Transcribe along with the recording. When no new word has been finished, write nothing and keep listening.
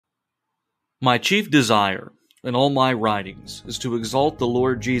My chief desire in all my writings is to exalt the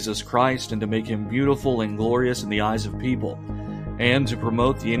Lord Jesus Christ and to make him beautiful and glorious in the eyes of people, and to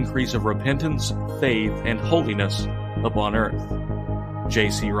promote the increase of repentance, faith, and holiness upon earth.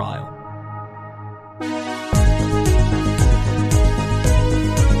 J.C. Ryle.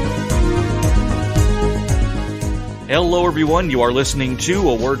 Hello everyone, you are listening to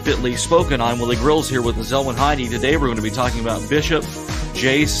A Word Fitly Spoken. I'm Willie Grills here with Zelwyn Heide. Today we're going to be talking about Bishop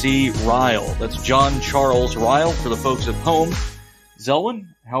J.C. Ryle. That's John Charles Ryle for the folks at home. Zelwyn,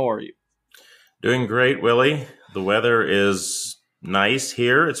 how are you? Doing great, Willie. The weather is nice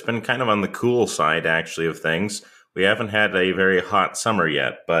here. It's been kind of on the cool side, actually, of things. We haven't had a very hot summer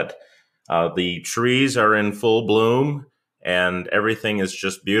yet, but the trees are in full bloom, and everything is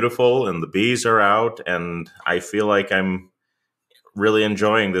just beautiful, and the bees are out, and I feel like I'm really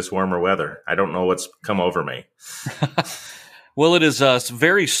enjoying this warmer weather. I don't know what's come over me. Well, it is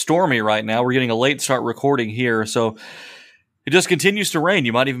very stormy right now. We're getting a late start recording here, so it just continues to rain.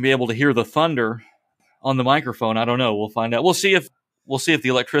 You might even be able to hear the thunder on the microphone. I don't know. We'll find out. We'll see if the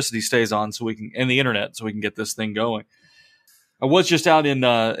electricity stays on, so we can, and the internet, so we can get this thing going. I was just out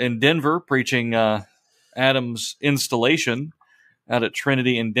in Denver preaching Adam's installation out at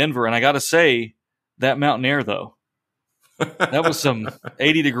Trinity in Denver, and I got to say, that mountain air though, that was some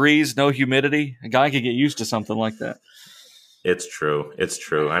 80 degrees, no humidity. A guy could get used to something like that. It's true. It's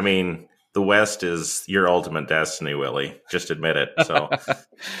true. I mean, the West is your ultimate destiny, Willie. Just admit it. So,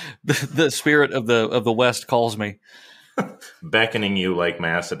 the spirit of the West calls me, beckoning you like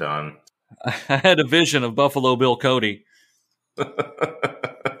Macedon. I had a vision of Buffalo Bill Cody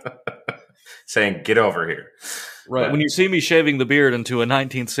saying, "Get over here." Right. When you see me shaving the beard into a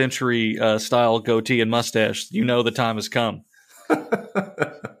 19th century style goatee and mustache, you know the time has come.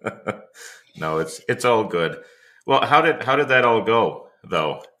 No, it's all good. Well, how did that all go,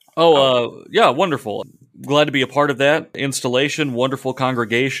 though? Yeah, wonderful. Glad to be a part of that installation. Wonderful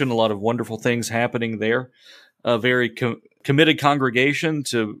congregation. A lot of wonderful things happening there. A very committed congregation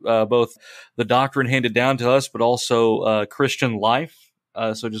to both the doctrine handed down to us, but also Christian life.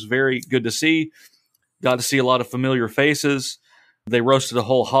 So just very good to see. Got to see a lot of familiar faces. They roasted a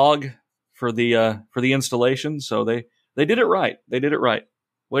whole hog for the installation. So they did it right. They did it right.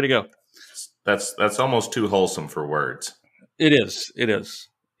 Way to go. That's almost too wholesome for words. It is.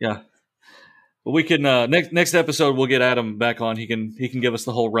 Yeah. But we can next episode we'll get Adam back on. He can give us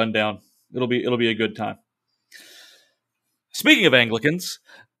the whole rundown. It'll be a good time. Speaking of Anglicans,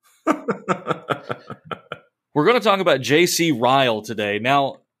 we're going to talk about J.C. Ryle today.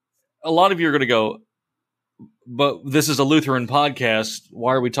 Now, a lot of you are going to go, but this is a Lutheran podcast.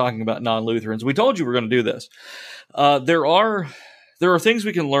 Why are we talking about non-Lutherans? We told you we're going to do this. There are things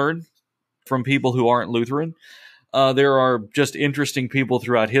we can learn from people who aren't Lutheran. There are just interesting people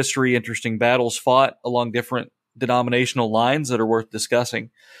throughout history, interesting battles fought along different denominational lines that are worth discussing.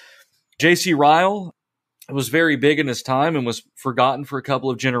 J.C. Ryle was very big in his time and was forgotten for a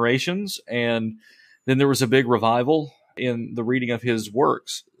couple of generations, and then there was a big revival in the reading of his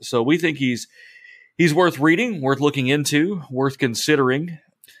works. So we think he's worth reading, worth looking into, worth considering.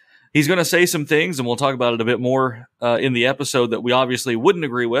 He's going to say some things, and we'll talk about it a bit more in the episode, that we obviously wouldn't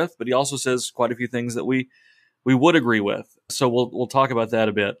agree with, but he also says quite a few things that we would agree with. So we'll talk about that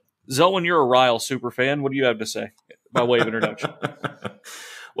a bit. Zelwyn, you're a Ryle super fan. What do you have to say by way of introduction?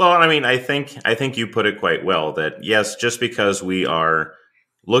 Well, I mean, I think you put it quite well, that yes, just because we are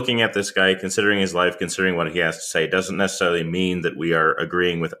looking at this guy, considering his life, considering what he has to say, doesn't necessarily mean that we are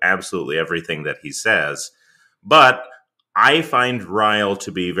agreeing with absolutely everything that he says. But I find Ryle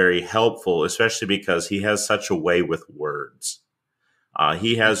to be very helpful, especially because he has such a way with words.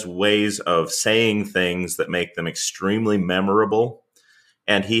 He has ways of saying things that make them extremely memorable.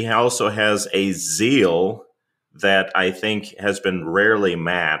 And he also has a zeal that I think has been rarely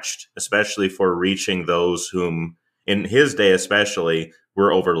matched, especially for reaching those whom, in his day especially,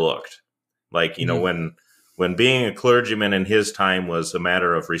 were overlooked. Like, you know, when being a clergyman in his time was a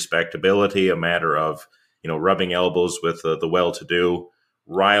matter of respectability, a matter of, you know, rubbing elbows with the well-to-do,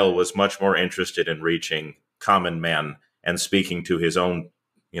 Ryle was much more interested in reaching common men and speaking to his own,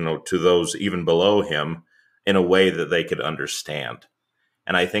 you know, to those even below him in a way that they could understand.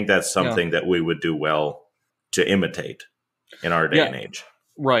 And I think that's something that we would do well to imitate in our day and age.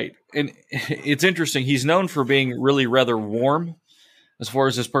 Right. And it's interesting. He's known for being really rather warm as far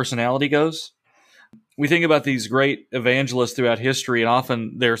as his personality goes. We think about these great evangelists throughout history, and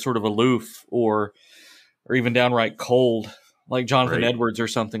often they're sort of aloof or even downright cold, like Jonathan Edwards or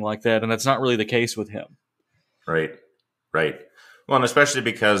something like that. And that's not really the case with him. Right. Well, and especially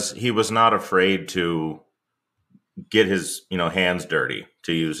because he was not afraid to get his, hands dirty,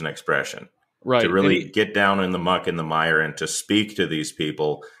 to use an expression. Right. to And really get down in the muck and the mire and to speak to these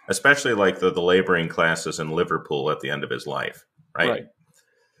people, especially like the laboring classes in Liverpool at the end of his life. Right. right.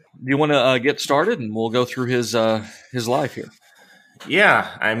 Do you want to get started, and we'll go through his life here? Yeah.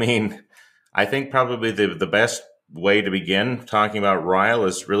 I mean, I think probably the best way to begin talking about Ryle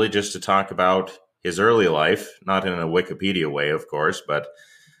is really just to talk about his early life, not in a Wikipedia way, of course, but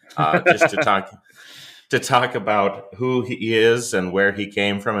just to talk about who he is and where he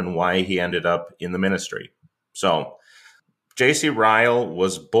came from and why he ended up in the ministry. So, J.C. Ryle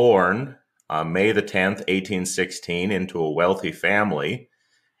was born May the 10th, 1816, into a wealthy family.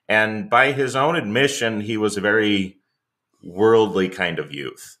 And by his own admission, he was a very worldly kind of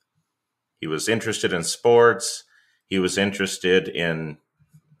youth. He was interested in sports. He was interested in,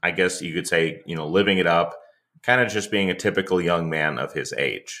 I guess you could say, living it up, kind of just being a typical young man of his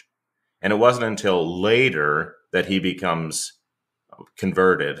age. And it wasn't until later that he becomes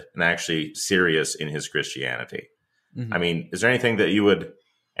converted and actually serious in his Christianity. Mm-hmm. I mean, is there anything that you would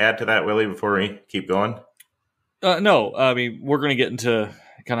add to that, Willie, before we keep going? No. I mean, we're going to get into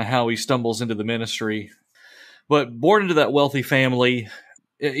kind of how he stumbles into the ministry. But born into that wealthy family,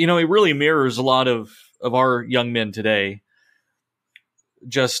 he really mirrors a lot of our young men today.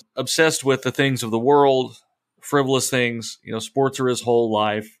 Just obsessed with the things of the world, frivolous things. Sports are his whole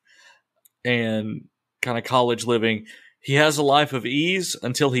life, and kind of college living. He has a life of ease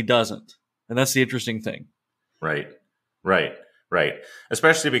until he doesn't. And that's the interesting thing. Right.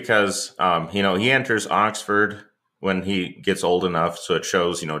 Especially because, he enters Oxford when he gets old enough. So it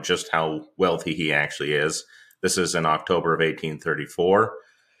shows, just how wealthy he actually is. This is in October of 1834.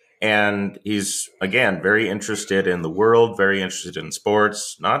 And he's, again, very interested in the world, very interested in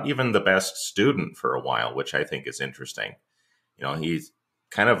sports, not even the best student for a while, which I think is interesting. He's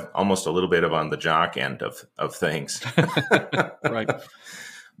kind of almost a little bit of on the jock end of things. Right.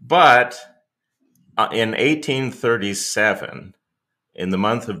 But in 1837, in the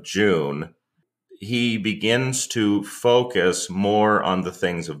month of June, he begins to focus more on the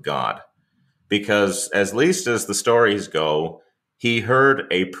things of God. Because at least as the stories go, he heard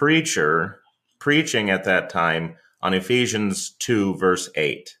a preacher preaching at that time on Ephesians 2, verse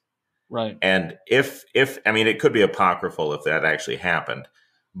 8. Right. And if it could be apocryphal if that actually happened.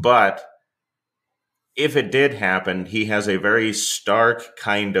 But if it did happen, he has a very stark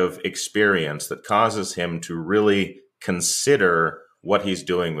kind of experience that causes him to really consider what he's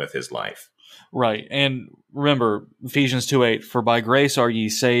doing with his life. Right. And remember, Ephesians 2:8, for by grace are ye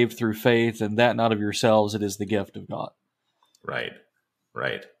saved through faith, and that not of yourselves, it is the gift of God. Right.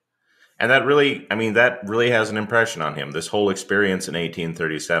 And that really has an impression on him, this whole experience in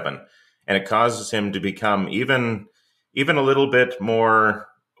 1837. And it causes him to become even a little bit more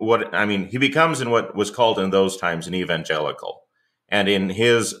he becomes in what was called in those times an evangelical. And in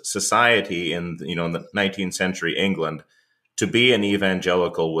his society in the 19th century England, to be an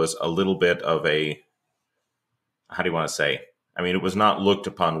evangelical was a little bit of a, how do you want to say? It was not looked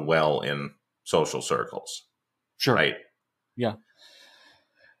upon well in social circles. Sure. Right. Yeah.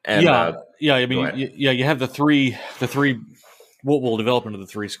 And, you have the three, we'll develop into the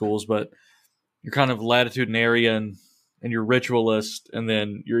three schools, but you're kind of latitudinarian and your ritualist, and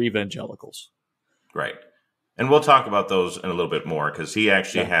then your evangelicals. Right. And we'll talk about those in a little bit more, because he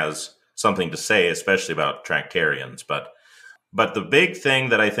actually has something to say, especially about Tractarians. But the big thing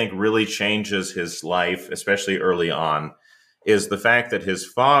that I think really changes his life, especially early on, is the fact that his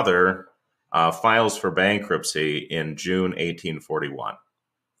father files for bankruptcy in June 1841.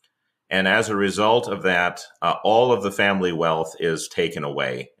 And as a result of that, all of the family wealth is taken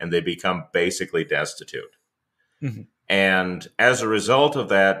away, and they become basically destitute. Mm-hmm. And as a result of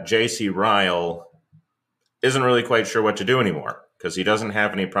that, J.C. Ryle isn't really quite sure what to do anymore, because he doesn't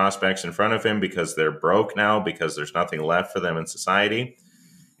have any prospects in front of him, because they're broke now, because there's nothing left for them in society.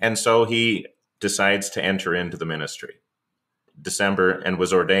 And so he decides to enter into the ministry. And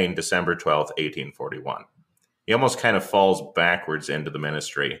was ordained December 12th, 1841. He almost kind of falls backwards into the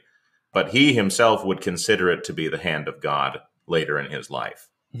ministry, but he himself would consider it to be the hand of God later in his life,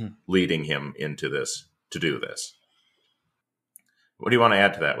 leading him into this, to do this. What do you want to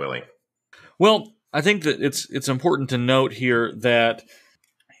add to that, Willie? Well, I think that it's important to note here that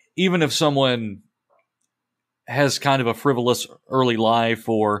even if someone has kind of a frivolous early life,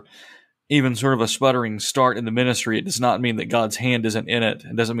 or even sort of a sputtering start in the ministry, it does not mean that God's hand isn't in it.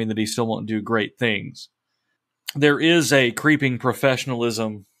 It doesn't mean that he still won't do great things. There is a creeping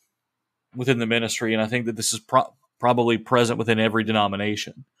professionalism within the ministry, and I think that this is probably present within every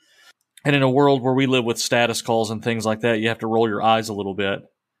denomination. And in a world where we live with status calls and things like that, you have to roll your eyes a little bit.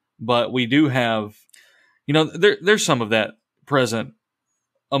 But we do have, there's some of that present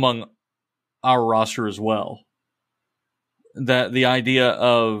among our roster as well. That the idea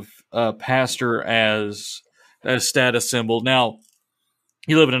of pastor as status symbol. Now,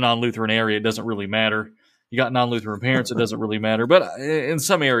 you live in a non-Lutheran area, it doesn't really matter. You got non-Lutheran parents, it doesn't really matter. But in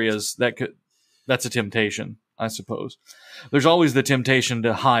some areas, that's a temptation, I suppose. There's always the temptation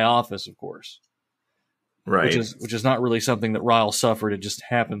to high office, of course, Right. which is not really something that Ryle suffered. It just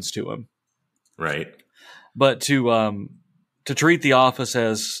happens to him. Right. But to treat the office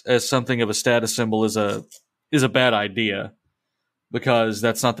as something of a status symbol is a bad idea, because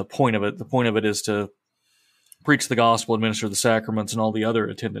that's not the point of it. The point of it is to preach the gospel, administer the sacraments, and all the other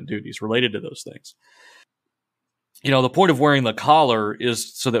attendant duties related to those things. The point of wearing the collar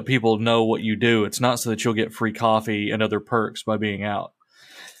is so that people know what you do. It's not so that you'll get free coffee and other perks by being out.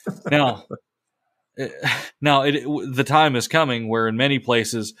 Now, the time is coming where in many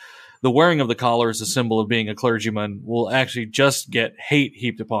places, the wearing of the collar as a symbol of being a clergyman will actually just get hate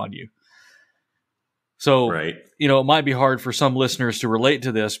heaped upon you. So, right. It might be hard for some listeners to relate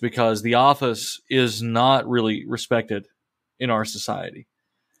to this because the office is not really respected in our society.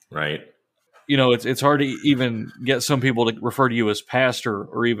 Right. It's hard to even get some people to refer to you as pastor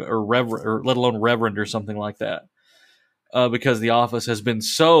or reverend, or let alone reverend or something like that, because the office has been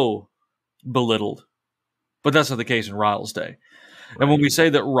so belittled. But that's not the case in Ryle's day. Right. And when we say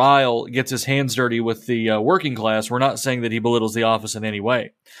that Ryle gets his hands dirty with the working class, we're not saying that he belittles the office in any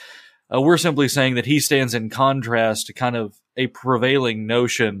way. We're simply saying that he stands in contrast to kind of a prevailing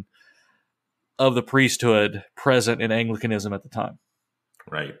notion of the priesthood present in Anglicanism at the time.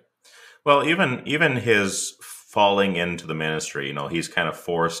 Right. Well, even his falling into the ministry, he's kind of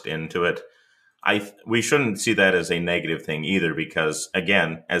forced into it. We shouldn't see that as a negative thing either, because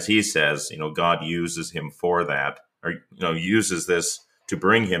again, as he says, God uses him for that, or uses this to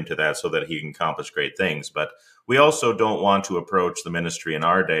bring him to that so that he can accomplish great things. But we also don't want to approach the ministry in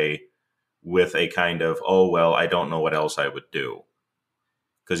our day with a kind of, oh, well, I don't know what else I would do.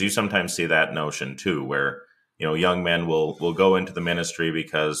 Because you sometimes see that notion too, where, young men will go into the ministry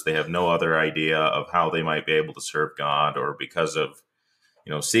because they have no other idea of how they might be able to serve God, or because of,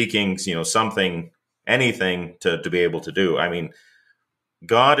 seeking, something, anything to be able to do. I mean,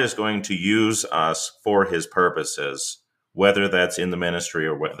 God is going to use us for his purposes, whether that's in the ministry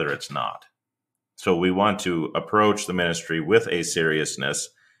or whether it's not. So we want to approach the ministry with a seriousness,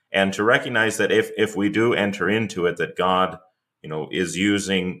 and to recognize that if we do enter into it, that God, is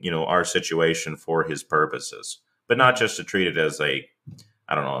using, our situation for his purposes, but not just to treat it as a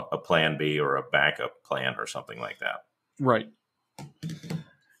plan B or a backup plan or something like that. Right.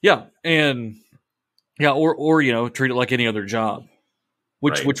 Yeah. And or treat it like any other job,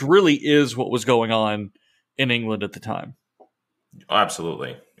 which really is what was going on in England at the time.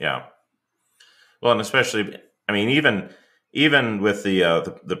 Absolutely. Yeah. Well, and especially, even with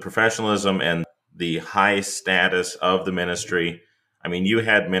the professionalism and the high status of the ministry, you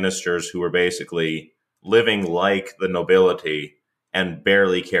had ministers who were basically living like the nobility and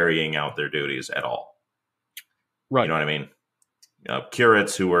barely carrying out their duties at all. Right. You know what I mean?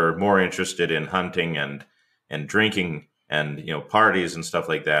 Curates who were more interested in hunting and drinking and parties and stuff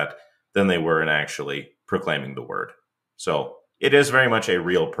like that than they were in actually proclaiming the word. So it is very much a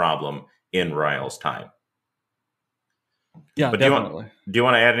real problem in Ryle's time. Yeah, but definitely. Do you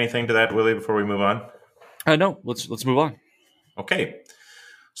want to add anything to that, Willie, before we move on? No, let's move on. Okay.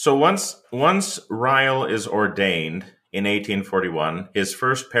 So once Ryle is ordained in 1841, his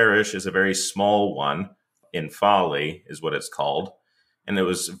first parish is a very small one in Folly, is what it's called. And it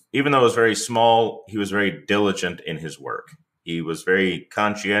was, even though it was very small, he was very diligent in his work. He was very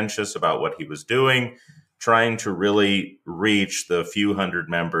conscientious about what he was doing, trying to really reach the few hundred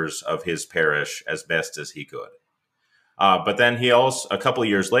members of his parish as best as he could. But then he also, a couple of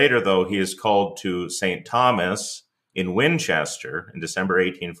years later, though, he is called to St. Thomas in Winchester in December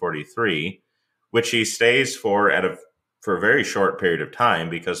 1843, which he stays for a very short period of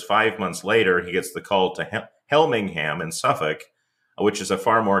time, because 5 months later he gets the call to Helmingham in Suffolk, which is a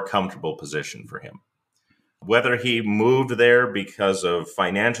far more comfortable position for him. Whether he moved there because of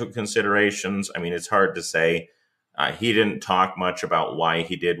financial considerations, it's hard to say. He didn't talk much about why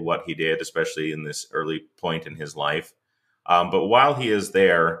he did what he did, especially in this early point in his life. But while he is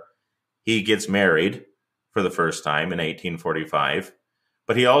there, he gets married for the first time in 1845,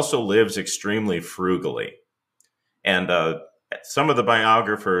 but he also lives extremely frugally. And some of the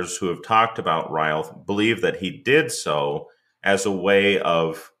biographers who have talked about Ryle believe that he did so as a way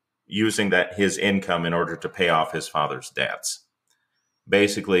of using his income in order to pay off his father's debts.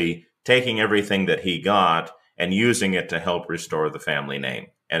 Basically, taking everything that he got and using it to help restore the family name.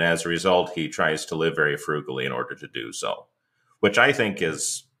 And as a result, he tries to live very frugally in order to do so, which I think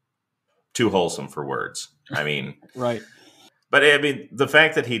is too wholesome for words. I mean, right. But I mean, the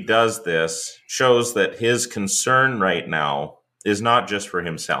fact that he does this shows that his concern right now is not just for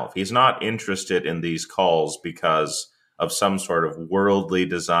himself. He's not interested in these calls because of some sort of worldly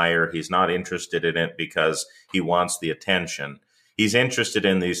desire. He's not interested in it because he wants the attention. He's interested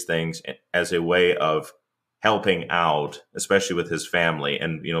in these things as a way of helping out, especially with his family,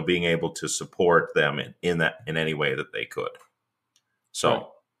 and being able to support them in any way that they could. So, right.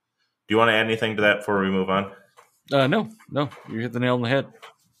 Do you want to add anything to that before we move on? No, you hit the nail on the head.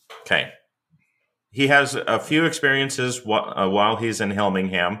 Okay. He has a few experiences while he's in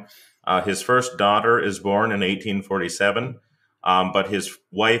Helmingham. His first daughter is born in 1847, but his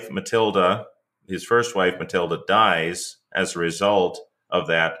first wife, Matilda, dies as a result of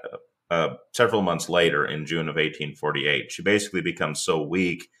that several months later in June of 1848. She basically becomes so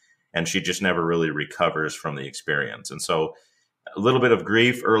weak, and she just never really recovers from the experience. And so a little bit of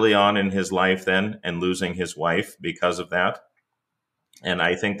grief early on in his life then, and losing his wife because of that. And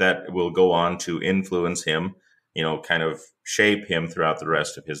I think that will go on to influence him, kind of shape him throughout the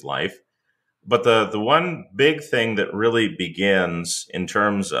rest of his life. But the one big thing that really begins in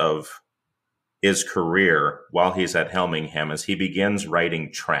terms of his career while he's at Helmingham is he begins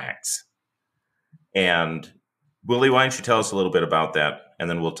writing tracts. And Willie, why don't you tell us a little bit about that, and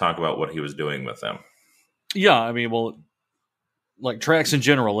then we'll talk about what he was doing with them. Yeah, I mean, well, like tracts in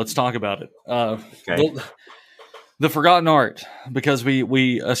general, let's talk about it. Okay. The forgotten art, because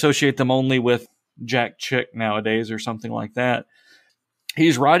we associate them only with Jack Chick nowadays or something like that.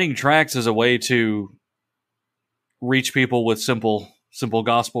 He's writing tracts as a way to reach people with simple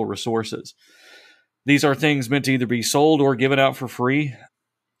gospel resources. These are things meant to either be sold or given out for free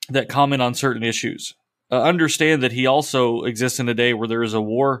that comment on certain issues. Understand that he also exists in a day where there is a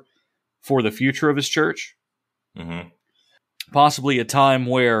war for the future of his church. Mm-hmm. Possibly a time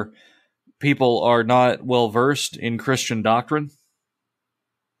where people are not well versed in Christian doctrine.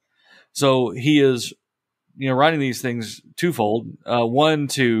 So he is, writing these things twofold. One,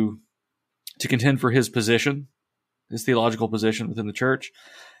 to contend for his position, his theological position within the church,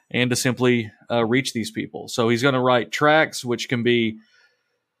 and to simply reach these people. So he's going to write tracts, which can be,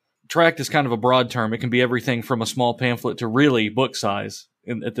 tract is kind of a broad term. It can be everything from a small pamphlet to really book size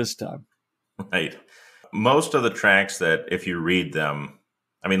at this time. Right. Most of the tracts that, if you read them,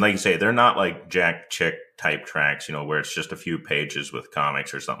 I mean, like you say, they're not like Jack Chick type tracts, where it's just a few pages with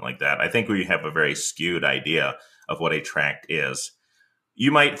comics or something like that. I think we have a very skewed idea of what a tract is.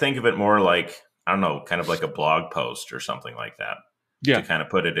 You might think of it more like, I don't know, kind of like a blog post or something like that. Yeah. To kind of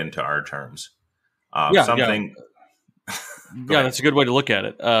put it into our terms. Yeah, that's a good way to look at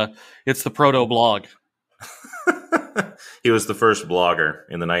it. It's the proto-blog. He was the first blogger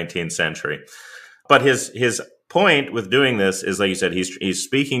in the 19th century. But his point with doing this is, like you said, he's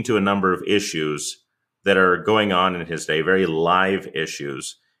speaking to a number of issues that are going on in his day, very live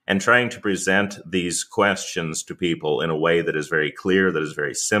issues, and trying to present these questions to people in a way that is very clear, that is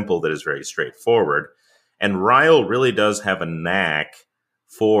very simple, that is very straightforward. And Ryle really does have a knack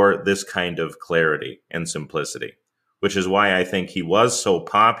for this kind of clarity and simplicity, which is why I think he was so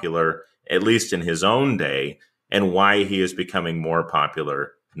popular, at least in his own day, and why he is becoming more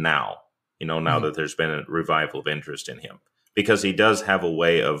popular now. Now that there's been a revival of interest in him, because he does have a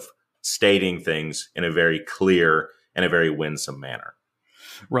way of stating things in a very clear and a very winsome manner.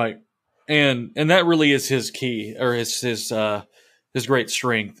 Right. And that really is his key, or his great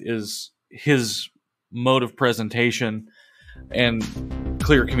strength is his mode of presentation and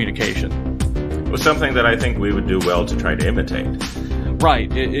clear communication. It was something that I think we would do well to try to imitate.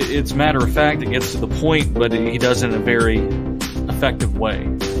 Right. It's matter of fact, it gets to the point, but he does it in a very effective way.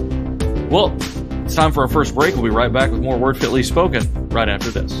 Well, it's time for our first break. We'll be right back with more Word Fitly Spoken right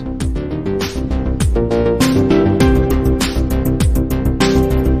after this.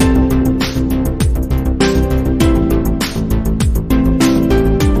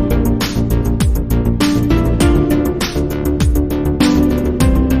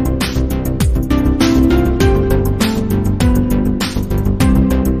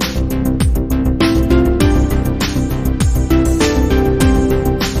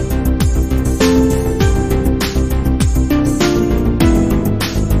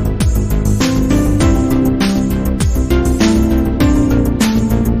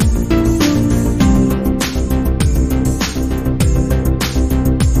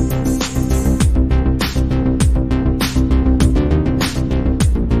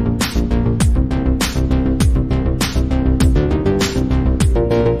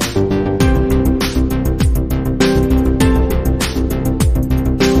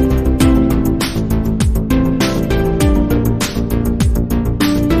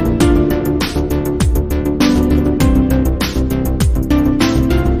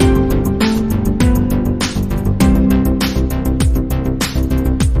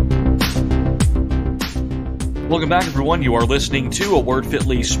 everyone. You are listening to A Word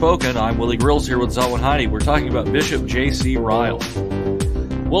Fitly Spoken. I'm Willie Grills here with Zelwyn Heide. We're talking about Bishop J.C. Ryle.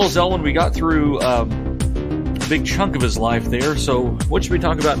 Well, Zelwyn, we got through a big chunk of his life there, so what should we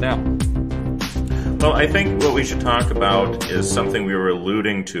talk about now? Well, I think what we should talk about is something we were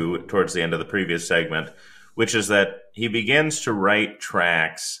alluding to towards the end of the previous segment, which is that he begins to write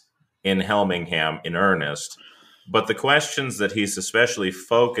tracts in Helmingham in earnest. But the questions that he's especially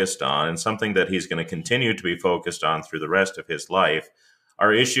focused on, and something that he's going to continue to be focused on through the rest of his life,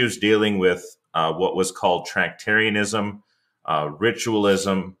 are issues dealing with what was called Tractarianism,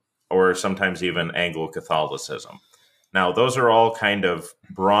 ritualism, or sometimes even Anglo-Catholicism. Now, those are all kind of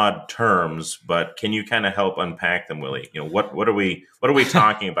broad terms, but can you kind of help unpack them, Willie? You know, what are we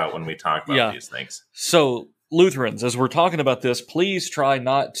talking about when we talk about these things? So, Lutherans, as we're talking about this, please try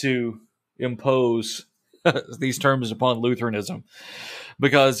not to impose these terms upon Lutheranism,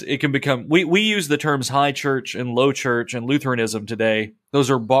 because it can become, we use the terms high church and low church and Lutheranism today. Those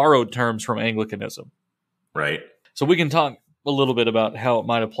are borrowed terms from Anglicanism. Right. So we can talk a little bit about how it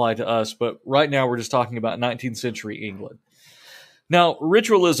might apply to us, but right now we're just talking about 19th century England. Now,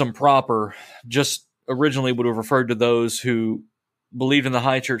 ritualism proper just originally would have referred to those who believed in the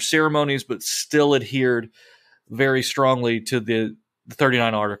high church ceremonies, but still adhered very strongly to the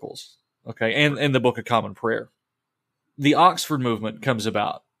 39 Articles, okay, and the Book of Common Prayer. The Oxford movement comes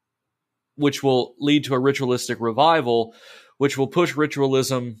about, which will lead to a ritualistic revival, which will push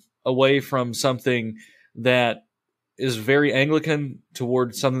ritualism away from something that is very Anglican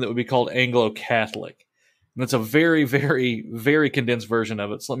toward something that would be called Anglo-Catholic. And that's a very, very, very condensed version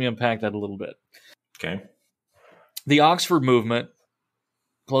of it. So let me unpack that a little bit. Okay. The Oxford movement,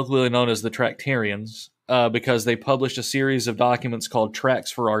 colloquially known as the Tractarians, because they published a series of documents called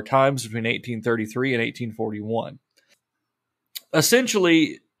Tracts for Our Times between 1833 and 1841.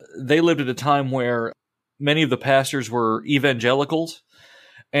 Essentially, they lived at a time where many of the pastors were evangelicals,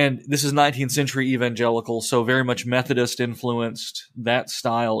 and this is 19th century evangelical, so very much Methodist influenced, that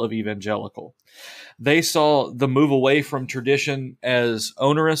style of evangelical. They saw the move away from tradition as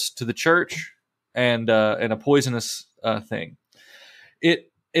onerous to the church and a poisonous thing.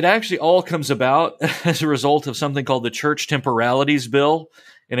 It actually all comes about as a result of something called the Church Temporalities Bill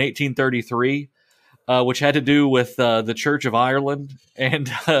in 1833, which had to do with the Church of Ireland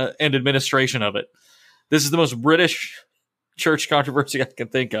and administration of it. This is the most British church controversy I can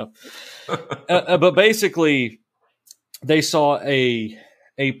think of. But basically, they saw a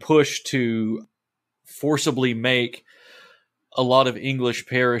push to forcibly make a lot of English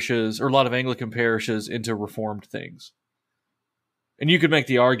parishes, or a lot of Anglican parishes, into Reformed things. And you could make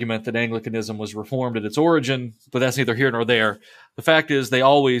the argument that Anglicanism was Reformed at its origin, but that's neither here nor there. The fact is they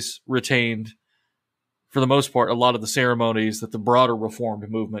always retained, for the most part, a lot of the ceremonies that the broader Reformed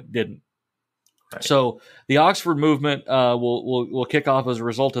movement didn't. Right. So the Oxford movement will kick off as a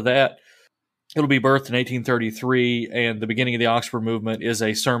result of that. It'll be birthed in 1833, and the beginning of the Oxford movement is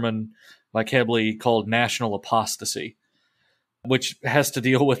a sermon by Keble called National Apostasy, which has to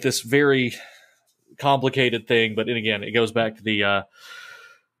deal with this very complicated thing, but again, it goes back to the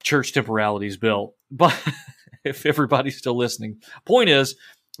Church Temporalities Bill. But if everybody's still listening, point is,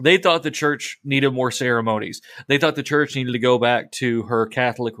 they thought the church needed more ceremonies. They thought the church needed to go back to her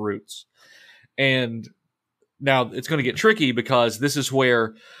Catholic roots. And now it's going to get tricky, because this is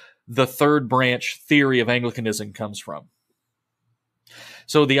where the third branch theory of Anglicanism comes from.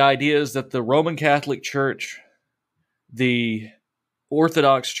 So the idea is that the Roman Catholic Church, the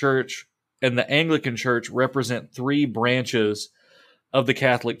Orthodox Church, and the Anglican Church represent three branches of the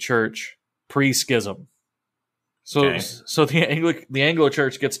Catholic Church pre-schism. So, okay. So the Anglo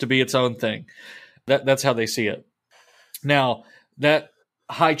Church gets to be its own thing. That's how they see it. Now, that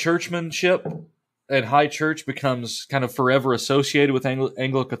high churchmanship and high church becomes kind of forever associated with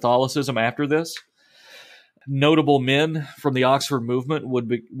Anglo-Catholicism after this. Notable men from the Oxford movement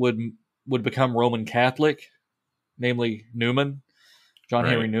would become Roman Catholic, namely Newman, John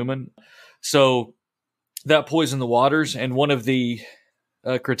Henry Newman. So that poisoned the waters, and one of the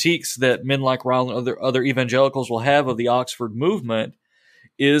critiques that men like Ryle and other evangelicals will have of the Oxford movement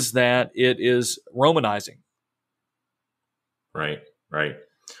is that it is Romanizing. Right.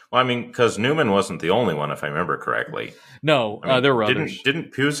 Well, I mean, because Newman wasn't the only one, if I remember correctly. No, I mean, there were others.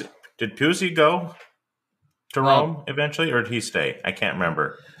 Did Pusey go to Rome eventually, or did he stay? I can't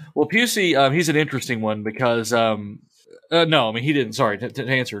remember. Well, Pusey, he's an interesting one because, no, I mean, he didn't. Sorry, to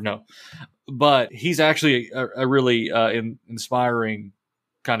answer, no. But he's actually a really inspiring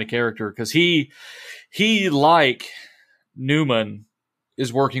kind of character, because he, like Newman,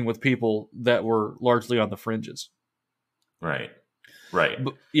 is working with people that were largely on the fringes. Right.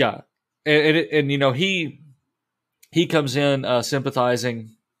 But, yeah. And you know, he he comes in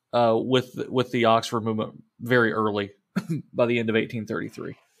sympathizing with the Oxford movement very early, by the end of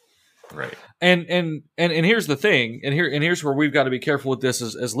 1833. Right. And here's the thing, and here's where we've got to be careful with this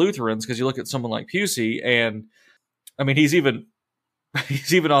as Lutherans, because you look at someone like Pusey, and I mean he's even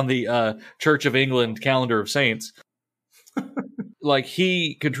on the Church of England calendar of saints. Like,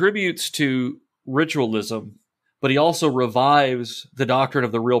 he contributes to ritualism, but he also revives the doctrine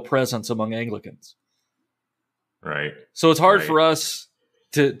of the real presence among Anglicans. Right. So it's hard for us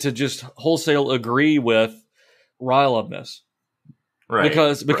to just wholesale agree with Ryle on this. Right.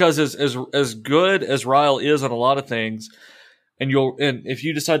 Because as good as Ryle is on a lot of things, and if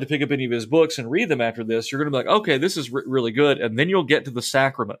you decide to pick up any of his books and read them after this, you're going to be like, okay, this is really good, and then you'll get to the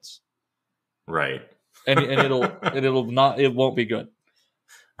sacraments, right? And it won't be good.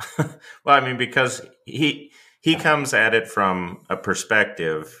 Well, I mean, because he comes at it from a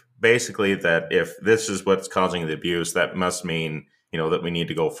perspective, basically, that if this is what's causing the abuse, that must mean, that we need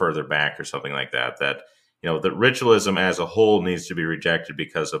to go further back or something like that. That that ritualism as a whole needs to be rejected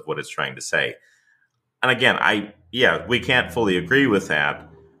because of what it's trying to say. And again, we can't fully agree with that,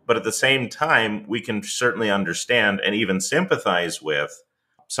 but at the same time, we can certainly understand and even sympathize with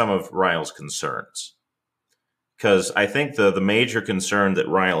some of Ryle's concerns. Because I think the major concern that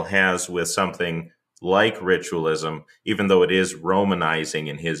Ryle has with something like ritualism, even though it is Romanizing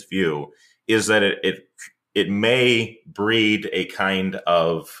in his view, is that it may breed a kind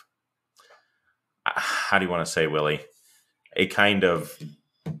of, how do you want to say, Willie? A kind of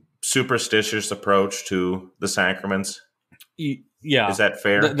superstitious approach to the sacraments. Yeah. Is that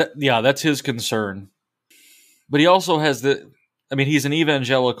fair? Yeah, that's his concern. But he also has he's an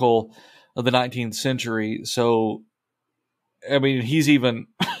evangelical of the 19th century, so, I mean, he's even...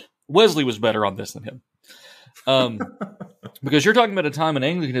 Wesley was better on this than him. Because you're talking about a time in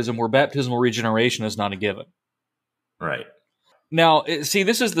Anglicanism where baptismal regeneration is not a given. Right. Now, see,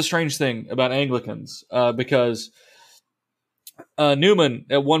 this is the strange thing about Anglicans, because Newman,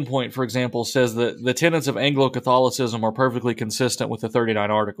 at one point, for example, says that the tenets of Anglo-Catholicism are perfectly consistent with the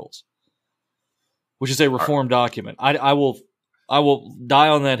 39 Articles, which is a Reformed document. I will die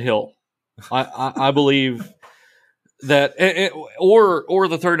on that hill. I believe that, or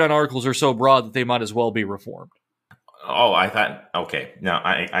the 39 Articles are so broad that they might as well be reformed. Oh, I thought, okay. Now,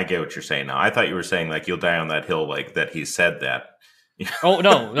 I get what you're saying now. I thought you were saying, like, you'll die on that hill, like, that he said that. Oh,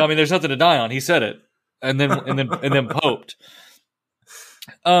 no. I mean, there's nothing to die on. He said it. And then poped.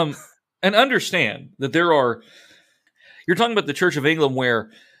 And understand that you're talking about the Church of England,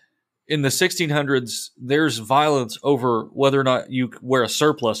 where in the 1600s, there's violence over whether or not you wear a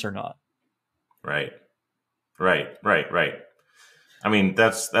surplice or not. Right. I mean,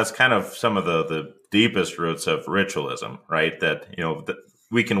 that's kind of some of the deepest roots of ritualism, right? That, that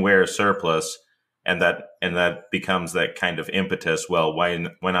we can wear a surplice, and that becomes that kind of impetus. Well, why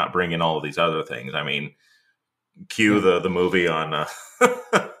not bring in all of these other things? I mean, cue the movie on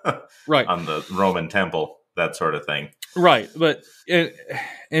right, on the Roman temple, that sort of thing. Right, but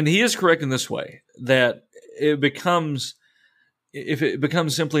and he is correct in this way, that if it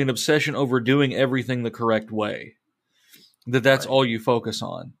becomes simply an obsession over doing everything the correct way, that's all you focus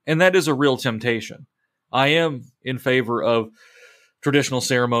on. And that is a real temptation. I am in favor of traditional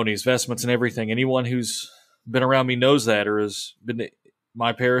ceremonies, vestments, and everything. Anyone who's been around me knows that, or has been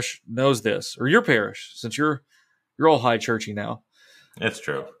my parish knows this, or your parish, since you're all high churchy now. It's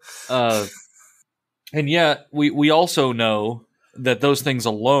true. And yet we also know that those things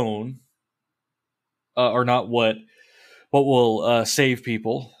alone are not what will save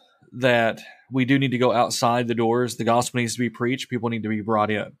people, that we do need to go outside the doors. The gospel needs to be preached. People need to be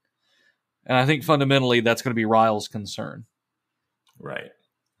brought in. And I think fundamentally that's going to be Ryle's concern. Right.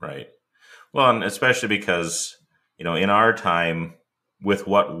 Well, and especially because, in our time, with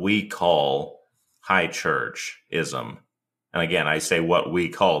what we call high churchism, and again, I say what we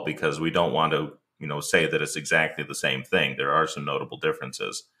call because we don't want to, say that it's exactly the same thing. There are some notable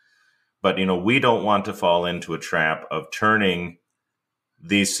differences. But, we don't want to fall into a trap of turning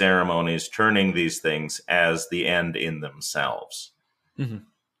these ceremonies, turning these things as the end in themselves.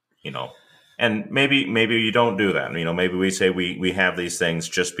 Mm-hmm. And maybe you don't do that. Maybe we say we have these things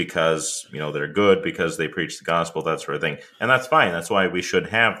just because, they're good, because they preach the gospel, that sort of thing. And that's fine. That's why we should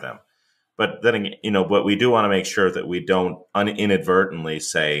have them. But then, but we do want to make sure that we don't inadvertently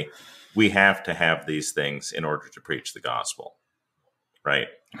say we have to have these things in order to preach the gospel. Right?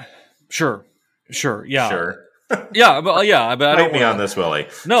 Sure. Yeah. Sure. But I don't me on this, Willie.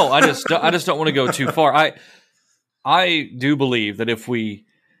 No, I just don't want to go too far. I do believe that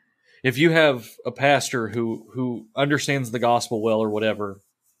if you have a pastor who understands the gospel well or whatever,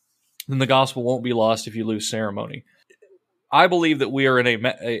 then the gospel won't be lost if you lose ceremony. I believe that we are in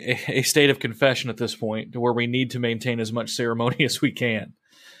a state of confession at this point, to where we need to maintain as much ceremony as we can.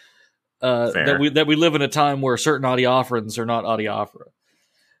 That we live in a time where certain adiaphoras are not adiaphora,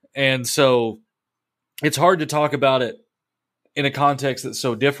 and so it's hard to talk about it in a context that's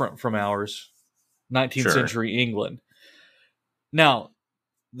so different from ours, 19th century England. Now,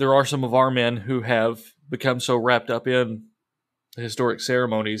 there are some of our men who have become so wrapped up in the historic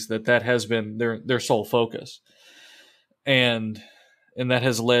ceremonies that has been their sole focus, and that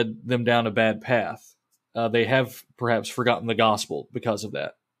has led them down a bad path. They have perhaps forgotten the gospel because of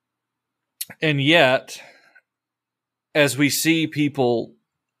that. And yet, as we see people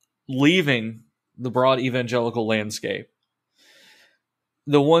leaving the broad evangelical landscape,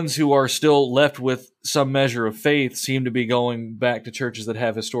 the ones who are still left with some measure of faith seem to be going back to churches that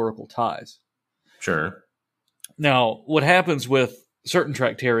have historical ties. Sure. Now, what happens with certain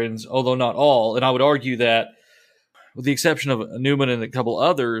Tractarians, although not all, and I would argue that with the exception of Newman and a couple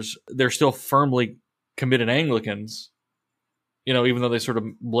others, they're still firmly committed Anglicans, even though they sort of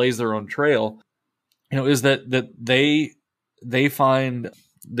blaze their own trail, is that they find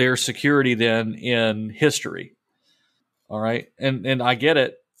their security then in history. All right. And I get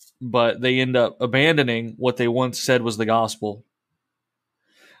it, but they end up abandoning what they once said was the gospel.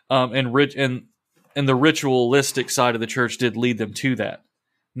 And the ritualistic side of the church did lead them to that.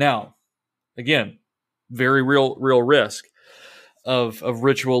 Now, again, very real risk of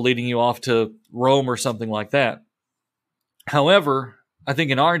ritual leading you off to Rome or something like that. However, I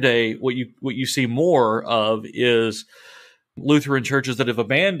think in our day, what you see more of is Lutheran churches that have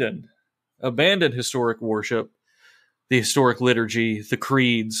abandoned historic worship, the historic liturgy, the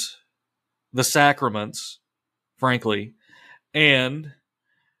creeds, the sacraments, frankly, and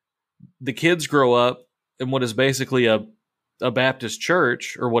the kids grow up in what is basically a Baptist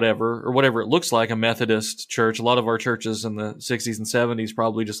church or whatever it looks like, a Methodist church. A lot of our churches in the 60s and 70s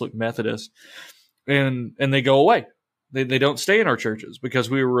probably just looked Methodist, and they go away. They don't stay in our churches because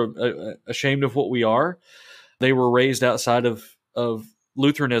we were ashamed of what we are. They were raised outside of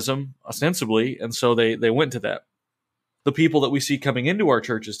Lutheranism, ostensibly, and so they went to that. The people that we see coming into our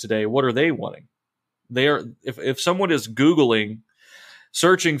churches today, what are they wanting? They are, if someone is Googling,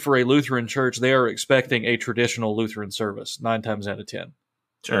 searching for a Lutheran church, they are expecting a traditional Lutheran service 9 times out of 10.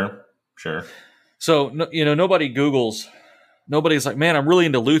 Sure. So, nobody Googles, nobody's like, man, I'm really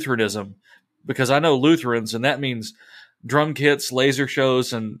into Lutheranism because I know Lutherans, and that means drum kits, laser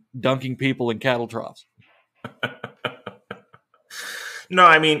shows, and dunking people in cattle troughs. No,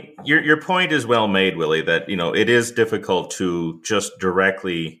 I mean, your point is well made, Willie, that, it is difficult to just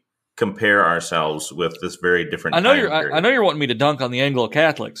directly compare ourselves with this very different time period. I know you're wanting me to dunk on the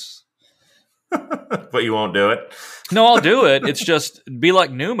Anglo-Catholics. But you won't do it? No, I'll do it. It's just be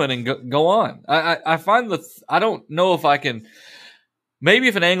like Newman and go on. I find I don't know if I can, maybe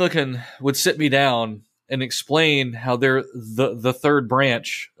if an Anglican would sit me down and explain how they're the third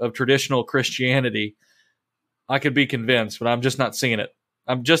branch of traditional Christianity, I could be convinced, but I'm just not seeing it.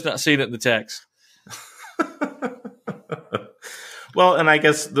 I'm just not seeing it in the text. Well, and I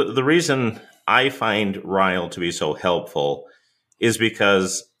guess the reason I find Ryle to be so helpful is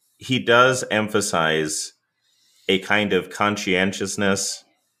because he does emphasize a kind of conscientiousness.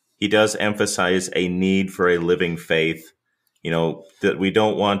 He does emphasize a need for a living faith, that we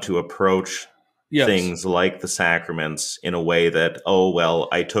don't want to approach things like the sacraments in a way that,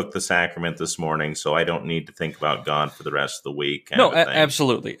 I took the sacrament this morning, so I don't need to think about God for the rest of the week. No,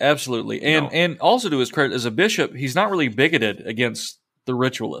 absolutely. And also, to his credit as a bishop, he's not really bigoted against the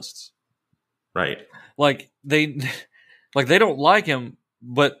ritualists. Right. Like they don't like him,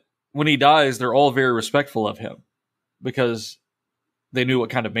 but when he dies, they're all very respectful of him because they knew what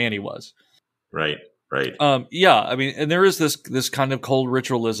kind of man he was. Right. Yeah, I mean, and there is this kind of cold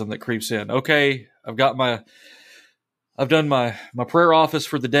ritualism that creeps in. Okay, I've done my prayer office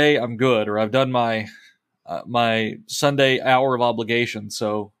for the day, I'm good, or I've done my Sunday hour of obligation,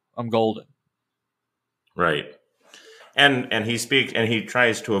 so I'm golden. Right. And he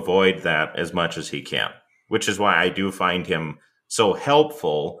tries to avoid that as much as he can, which is why I do find him so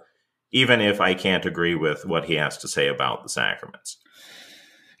helpful, even if I can't agree with what he has to say about the sacraments.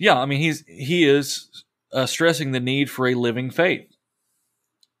 Yeah, I mean, he is stressing the need for a living faith,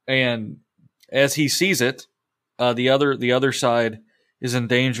 and as he sees it, the other side is in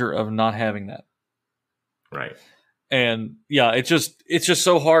danger of not having that. Right. And yeah, it's just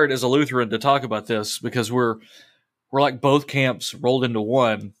so hard as a Lutheran to talk about this because we're like both camps rolled into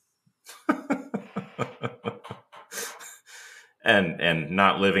one, and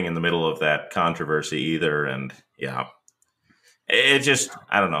not living in the middle of that controversy either. And yeah. It just,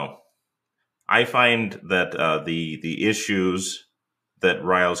 I don't know. I find that the issues that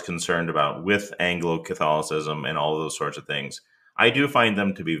Ryle's concerned about with Anglo-Catholicism and all those sorts of things, I do find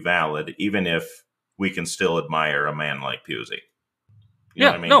them to be valid, even if we can still admire a man like Pusey. You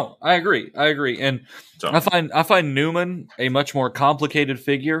know what I mean? No, I agree. And So, I find Newman a much more complicated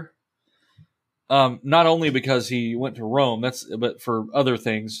figure. Not only because he went to Rome, but for other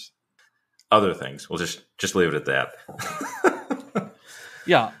things. Other things. We'll just leave it at that.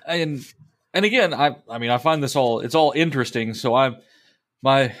 Yeah, and again, I find it's all interesting. So I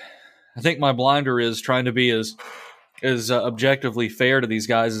think my blinder is trying to be as objectively fair to these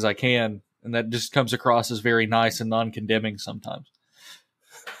guys as I can, and that just comes across as very nice and non-condemning sometimes.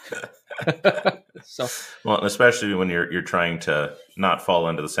 So, well, especially when you're trying to not fall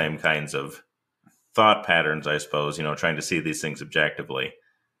into the same kinds of thought patterns, I suppose. Trying to see these things objectively.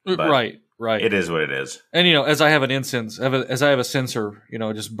 But right. It is what it is. And as I have an incense, as I have a censer,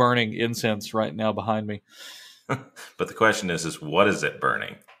 just burning incense right now behind me. But the question is what is it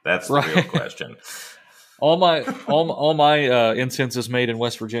burning? That's the real question. All my incense is made in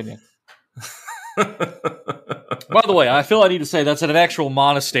West Virginia. By the way, I feel I need to say that's at an actual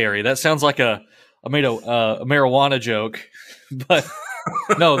monastery. That sounds like I made a marijuana joke, but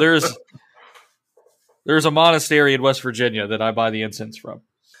no, there's a monastery in West Virginia that I buy the incense from.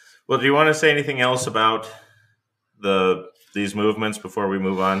 Well, do you want to say anything else about these movements before we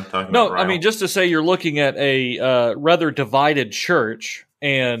move on? No, about Ryle? Just to say you're looking at a rather divided church,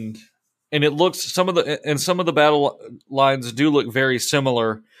 and it looks some of the battle lines do look very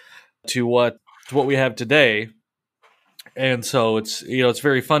similar to what we have today. And so it's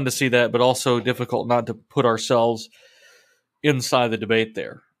very fun to see that, but also difficult not to put ourselves inside the debate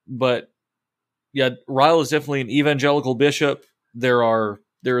there. But yeah, Ryle is definitely an evangelical bishop.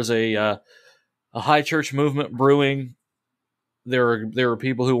 There is a high church movement brewing. There are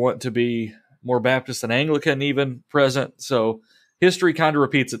people who want to be more Baptist than Anglican even present. So history kind of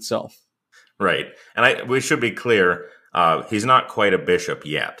repeats itself. Right. And we should be clear, he's not quite a bishop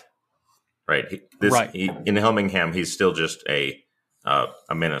yet. Right. In Helmingham, he's still just a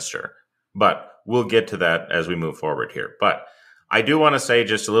minister. But we'll get to that as we move forward here. But I do want to say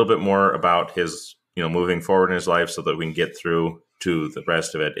just a little bit more about his, moving forward in his life so that we can get through to the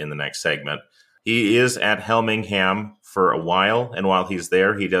rest of it in the next segment. He is at Helmingham for a while, and while he's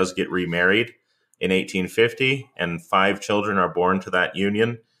there, he does get remarried in 1850, and 5 children are born to that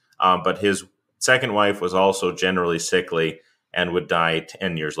union. But his second wife was also generally sickly and would die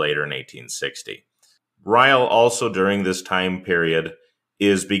 10 years later in 1860. Ryle also during this time period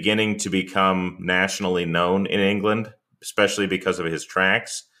is beginning to become nationally known in England, especially because of his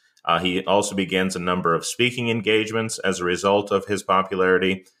tracts. He also begins a number of speaking engagements as a result of his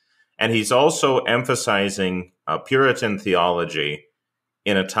popularity. And he's also emphasizing Puritan theology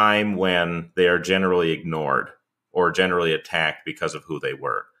in a time when they are generally ignored or generally attacked because of who they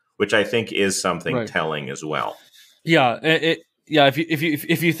were, which I think is something telling as well. Yeah,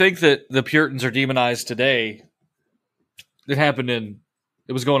 if you think that the Puritans are demonized today,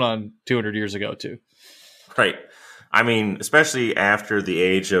 it was going on 200 years ago too. Right. I mean, especially after the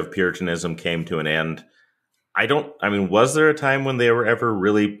age of Puritanism came to an end, was there a time when they were ever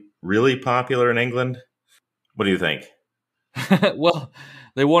really, really popular in England? What do you think? Well,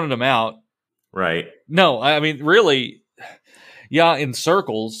 they wanted them out. Right. No, really, yeah, in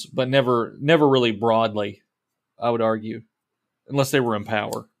circles, but never really broadly, I would argue, unless they were in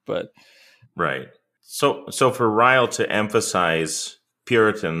power. But right. So for Ryle to emphasize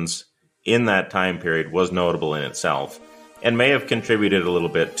Puritans in that time period was notable in itself and may have contributed a little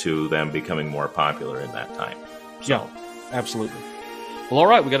bit to them becoming more popular in that time. So. Yeah, absolutely. Well, all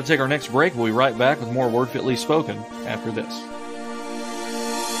right, we got to take our next break. We'll be right back with more Word Fitly Spoken after this.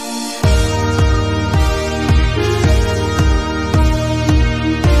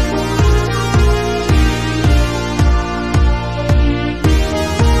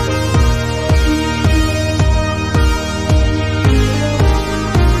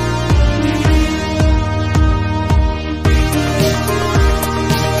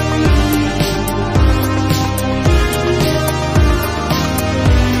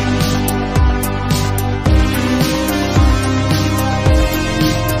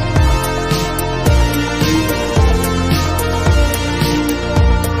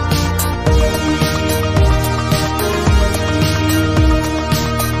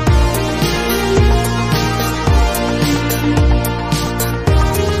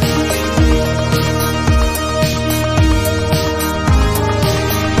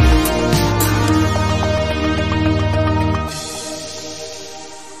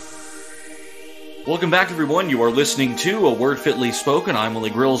 Welcome back, everyone. You are listening to A Word Fitly Spoken. I'm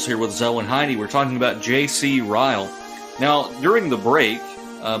Willie Grills here with Zelwyn and Heide. We're talking about J.C. Ryle. Now, during the break,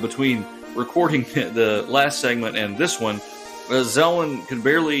 between recording the last segment and this one, Zelwyn could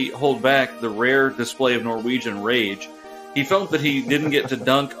barely hold back the rare display of Norwegian rage. He felt that he didn't get to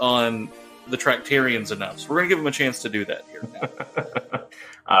dunk on the Tractarians enough. So we're going to give him a chance to do that here now.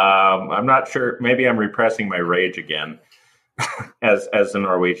 I'm not sure. Maybe I'm repressing my rage again, as the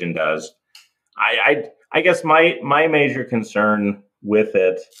Norwegian does. I guess my major concern with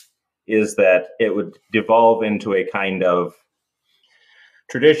it is that it would devolve into a kind of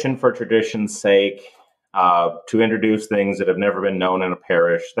tradition for tradition's sake, to introduce things that have never been known in a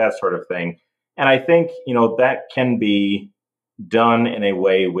parish, that sort of thing. And I think, that can be done in a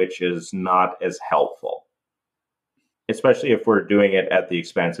way which is not as helpful, especially if we're doing it at the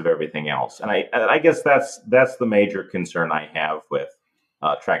expense of everything else. And I guess that's the major concern I have with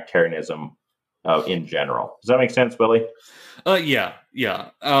Tractarianism in general. Does that make sense, Willie? Yeah.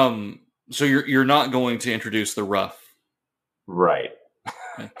 So you're not going to introduce the rough, right?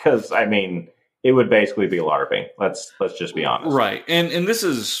 Because it would basically be LARPing. Let's just be honest, right? And this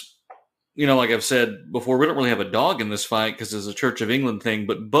is, like I've said before, we don't really have a dog in this fight because it's a Church of England thing.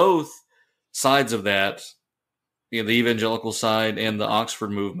 But both sides of that, the evangelical side and the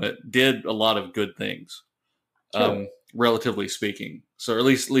Oxford movement, did a lot of good things, sure. Relatively speaking. So at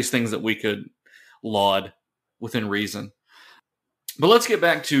least things that we could laud within reason. But let's get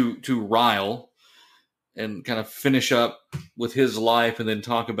back to Ryle and kind of finish up with his life and then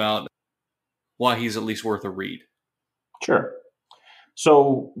talk about why he's at least worth a read. Sure.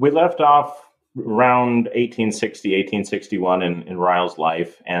 So we left off around 1860, 1861 in Ryle's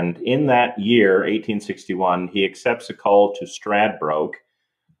life. And in that year, 1861, he accepts a call to Stradbroke,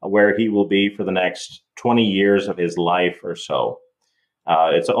 where he will be for the next 20 years of his life or so.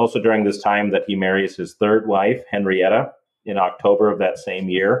 It's also during this time that he marries his third wife, Henrietta, in October of that same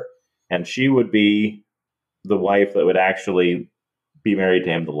year. And she would be the wife that would actually be married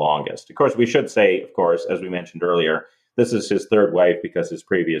to him the longest. Of course, we should say, as we mentioned earlier, this is his third wife because his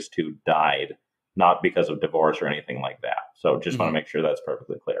previous two died, not because of divorce or anything like that. So just want to make sure that's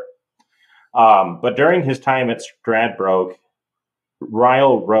perfectly clear. But during his time at Stradbroke,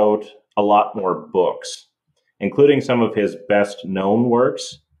 Ryle wrote a lot more books, including some of his best known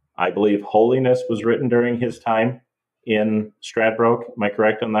works. I believe Holiness was written during his time in Stradbroke. Am I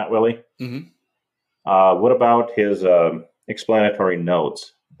correct on that, Willie? Mm-hmm. What about his explanatory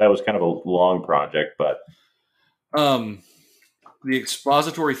notes? That was kind of a long project, but the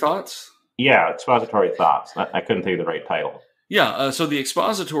expository thoughts. Yeah, expository thoughts. I couldn't think of the right title. Yeah, so the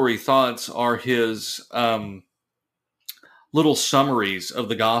expository thoughts are his little summaries of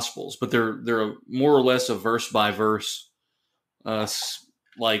the Gospels, but they're more or less a verse by verse,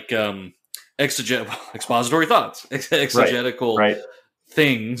 expository thoughts, exegetical right.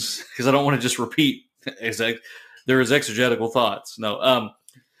 things. Because I don't want to just repeat. There is exegetical thoughts. No,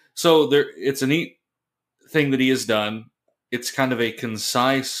 so it's a neat thing that he has done. It's kind of a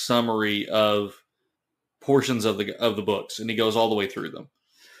concise summary of portions of the books, and he goes all the way through them.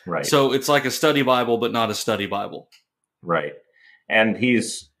 Right. So it's like a study Bible, but not a study Bible. Right. And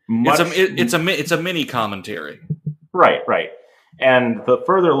he's it's a mini commentary. Right. And the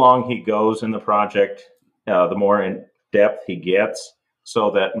further along he goes in the project, the more in depth he gets,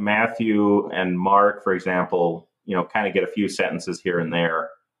 so that Matthew and Mark, for example, kind of get a few sentences here and there.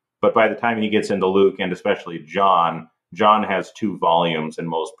 But by the time he gets into Luke and especially John has 2 volumes in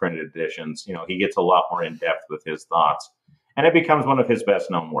most printed editions. He gets a lot more in depth with his thoughts, and it becomes one of his best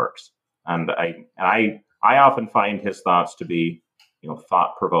known works. And I often find his thoughts to be,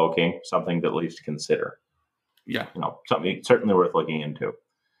 thought provoking, something to at least consider. Yeah, something certainly worth looking into.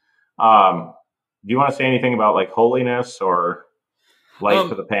 Do you want to say anything about like Holiness or Light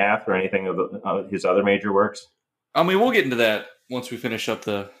to the Path or anything of his other major works? We'll get into that once we finish up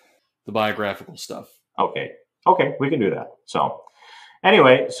the biographical stuff. Okay, we can do that. So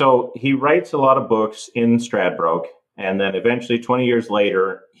anyway, so he writes a lot of books in Stradbroke, and then eventually 20 years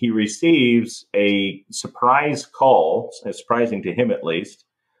later, he receives a surprise call, surprising to him at least,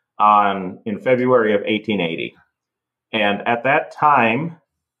 in February of 1880. And at that time,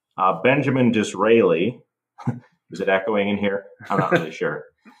 Benjamin Disraeli, is it echoing in here? I'm not really sure,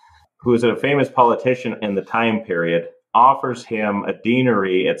 who is a famous politician in the time period, offers him a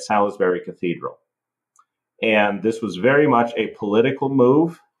deanery at Salisbury Cathedral. And this was very much a political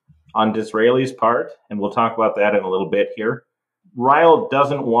move on Disraeli's part, and we'll talk about that in a little bit here. Ryle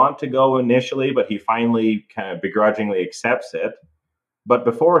doesn't want to go initially, but he finally kind of begrudgingly accepts it. But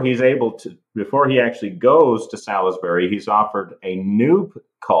before he actually goes to Salisbury, he's offered a new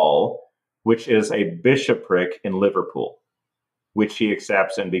call which is a bishopric in Liverpool, which he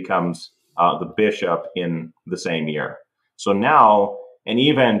accepts and becomes the bishop in the same year. So now an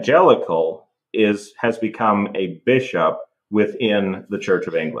evangelical has become a bishop within the Church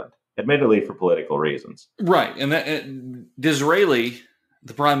of England, admittedly for political reasons. Right. And Disraeli,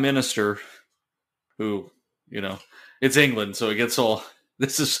 the prime minister, who, it's England, so it gets all,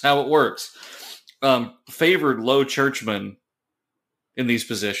 this is how it works, favored low churchmen in these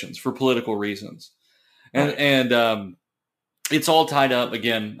positions for political reasons. And it's all tied up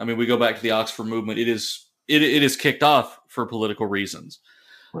again. I mean, we go back to the Oxford movement. It is kicked off for political reasons.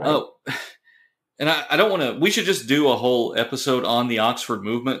 Right. And I don't want to, we should just do a whole episode on the Oxford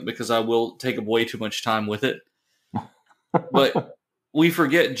movement because I will take up way too much time with it. But we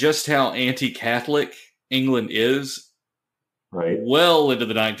forget just how anti-Catholic England is well into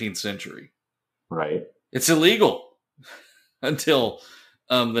the 19th century. Right. It's illegal until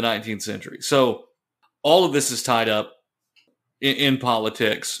the 19th century. So all of this is tied up in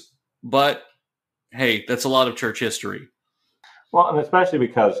politics. But, hey, that's a lot of church history. Well, and especially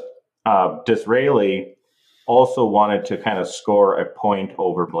because Disraeli also wanted to kind of score a point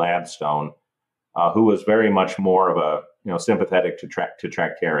over Gladstone, who was very much more of a sympathetic to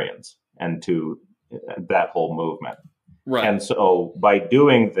Tractarians and to that whole movement. Right. And so by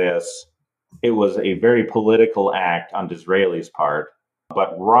doing this, it was a very political act on Disraeli's part,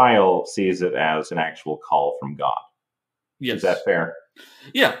 but Ryle sees it as an actual call from God. Yes. Is that fair?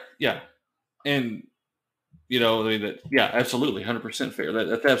 Yeah. And absolutely, 100% fair.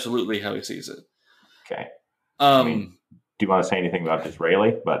 That's absolutely how he sees it. Okay. Do you want to say anything about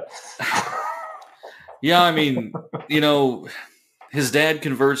Disraeli? But yeah, I mean, his dad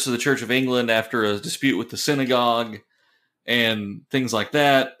converts to the Church of England after a dispute with the synagogue and things like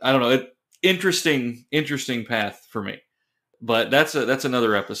that. I don't know. Interesting path for me, but that's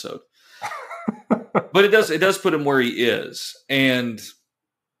another episode. But it does put him where he is, and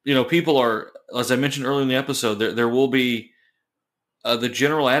people are, as I mentioned earlier in the episode, there will be the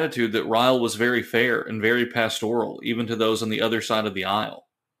general attitude that Ryle was very fair and very pastoral, even to those on the other side of the aisle.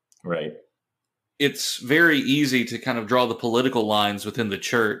 Right. It's very easy to kind of draw the political lines within the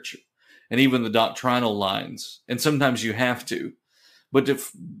church and even the doctrinal lines. And sometimes you have to, but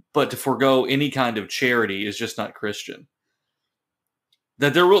to forego any kind of charity is just not Christian.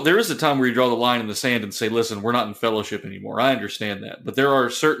 That there is a time where you draw the line in the sand and say, listen, we're not in fellowship anymore. I understand that. But there are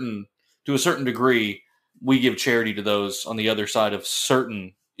to a certain degree, we give charity to those on the other side of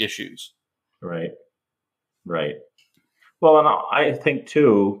certain issues. Right. Well, and I think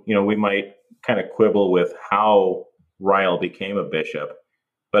too, we might kind of quibble with how Ryle became a bishop.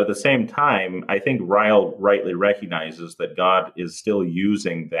 But at the same time, I think Ryle rightly recognizes that God is still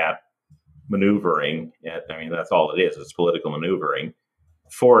using that maneuvering. I mean, that's all it is. It's political maneuvering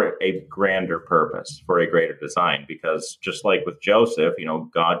for a grander purpose, for a greater design. Because just like with Joseph,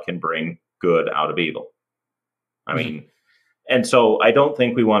 God can bring good out of evil. I mean, and so I don't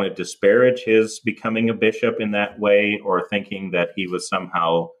think we want to disparage his becoming a bishop in that way or thinking that he was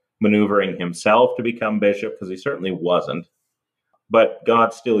somehow maneuvering himself to become bishop, because he certainly wasn't. But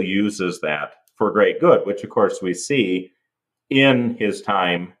God still uses that for great good, which, of course, we see in his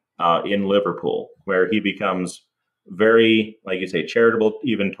time in Liverpool, where he becomes very, like you say, charitable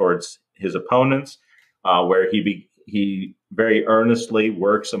even towards his opponents, where he very earnestly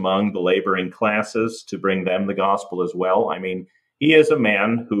works among the laboring classes to bring them the gospel as well. I mean, he is a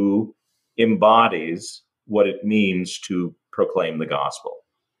man who embodies what it means to proclaim the gospel.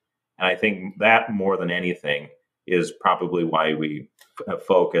 And I think that more than anything is probably why we have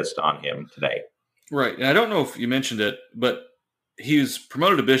focused on him today. Right. And I don't know if you mentioned it, but he was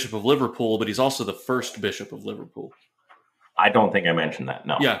promoted to Bishop of Liverpool, but he's also the first Bishop of Liverpool. I don't think I mentioned that,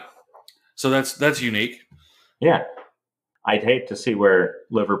 no. Yeah. So that's unique. Yeah. I'd hate to see where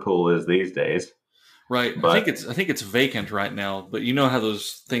Liverpool is these days. Right. But I think it's vacant right now, but you know how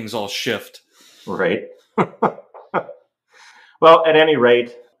those things all shift. Right. Well, at any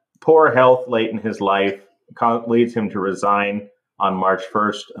rate, poor health late in his life leads him to resign on March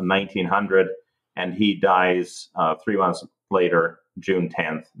 1st, 1900, and he dies 3 months later, June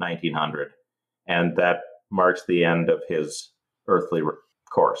 10th, 1900. And that marks the end of his earthly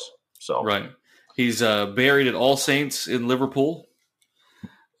course. So right. He's buried at All Saints in Liverpool,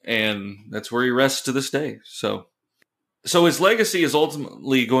 and that's where he rests to this day. So his legacy is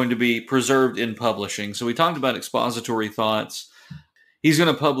ultimately going to be preserved in publishing. So we talked about expository thoughts. He's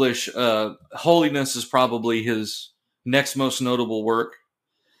going to publish Holiness is probably his next most notable work.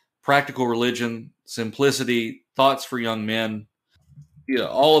 Practical Religion, Simplicity, Thoughts for Young Men.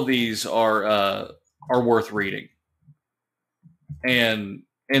 All of these are worth reading. And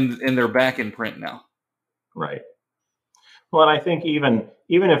and they're back in print now. Right. Well, and I think even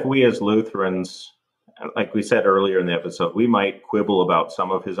if we as Lutherans, like we said earlier in the episode, we might quibble about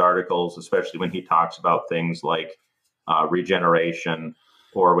some of his articles, especially when he talks about things like regeneration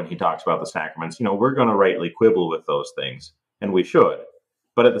or when he talks about the sacraments. We're going to rightly quibble with those things, and we should.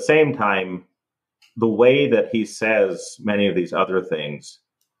 But at the same time, the way that he says many of these other things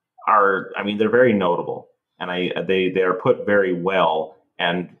they're very notable, and they are put very well.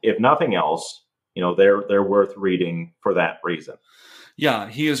 And if nothing else, they're worth reading for that reason. Yeah,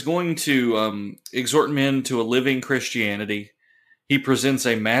 he is going to exhort men to a living Christianity. He presents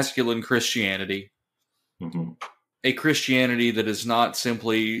a masculine Christianity, a Christianity that is not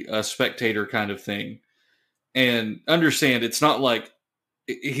simply a spectator kind of thing. And understand, it's not like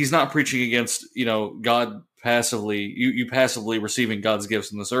he's not preaching against, God passively, you passively receiving God's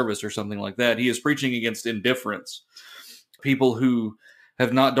gifts in the service or something like that. He is preaching against indifference. People who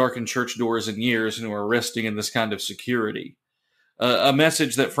have not darkened church doors in years and who are resting in this kind of security. A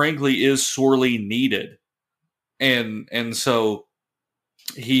message that frankly is sorely needed. And so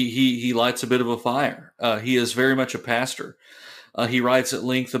he lights a bit of a fire. He is very much a pastor. He writes at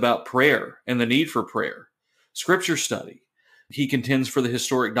length about prayer and the need for prayer, scripture study. He contends for the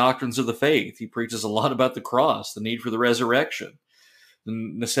historic doctrines of the faith. He preaches a lot about the cross, the need for the resurrection, the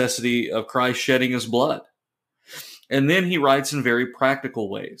necessity of Christ shedding his blood. And then he writes in very practical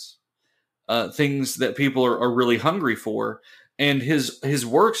ways, things that people are really hungry for. And his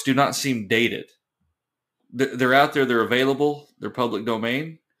works do not seem dated. They're out there, they're available, they're public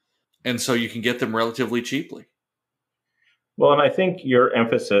domain, and so you can get them relatively cheaply. Well, and I think your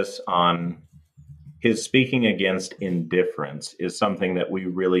emphasis on his speaking against indifference is something that we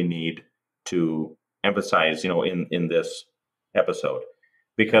really need to emphasize, in this episode,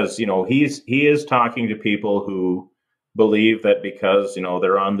 because he is talking to people who believe that because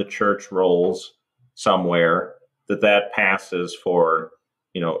they're on the church rolls somewhere, that passes for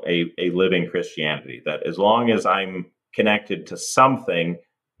a living Christianity. That as long as I'm connected to something,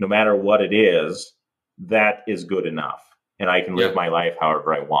 no matter what it is, that is good enough, and I can live my life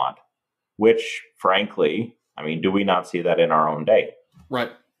however I want. Which, frankly, do we not see that in our own day?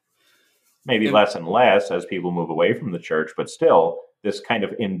 Right. Maybe less and less as people move away from the church, but still this kind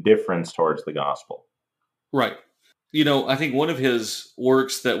of indifference towards the gospel. Right. I think one of his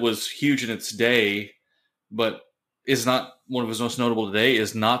works that was huge in its day, but is not one of his most notable today,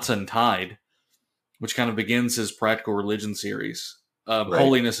 is Knots Untied, which kind of begins his Practical Religion series. Right.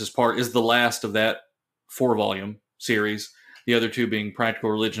 Holiness is the last of that 4-volume series. The other two being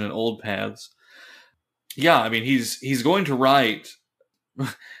Practical Religion and Old Paths. Yeah, he's going to write.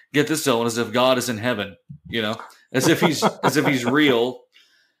 Get this, Zelwyn, as if God is in heaven. As if he's real,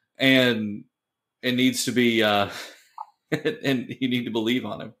 and needs to be, and you need to believe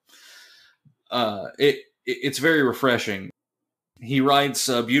on him. It's very refreshing. He writes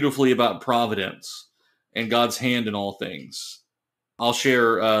beautifully about providence and God's hand in all things. I'll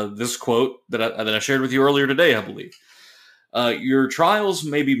share this quote that I shared with you earlier today, I believe. Your trials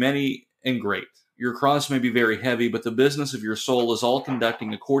may be many and great. Your cross may be very heavy, but the business of your soul is all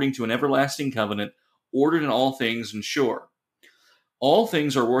conducting according to an everlasting covenant, ordered in all things and sure. All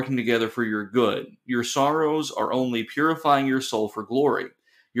things are working together for your good. Your sorrows are only purifying your soul for glory.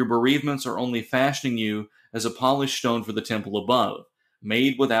 Your bereavements are only fashioning you as a polished stone for the temple above,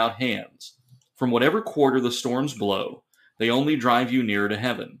 made without hands. From whatever quarter the storms blow, they only drive you nearer to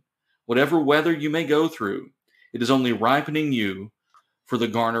heaven. Whatever weather you may go through, it is only ripening you for the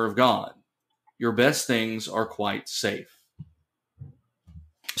garner of God. Your best things are quite safe.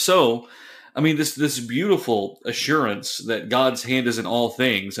 So, this beautiful assurance that God's hand is in all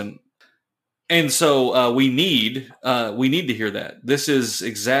things, and so we need to hear that. This is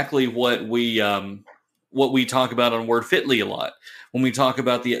exactly what we talk about on Word Fitly a lot. When we talk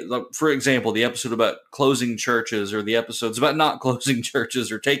about for example, the episode about closing churches, or the episodes about not closing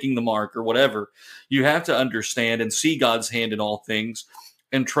churches or taking the mark or whatever, you have to understand and see God's hand in all things,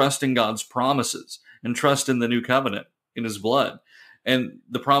 and trust in God's promises, and trust in the new covenant, in his blood. And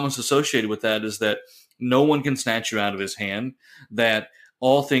the promise associated with that is that no one can snatch you out of his hand, that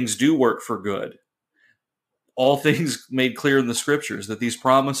all things do work for good. All things made clear in the scriptures, that these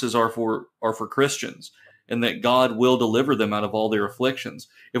promises are for Christians, and that God will deliver them out of all their afflictions.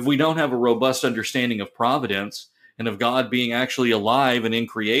 If we don't have a robust understanding of providence and of God being actually alive and in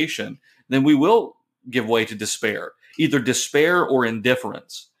creation, then we will give way to despair, either despair or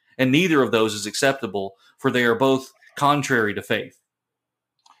indifference. And neither of those is acceptable, for they are both contrary to faith.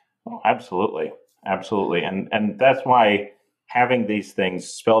 Oh, absolutely. Absolutely. And that's why having these things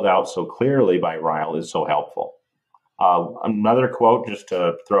spelled out so clearly by Ryle is so helpful. Another quote, just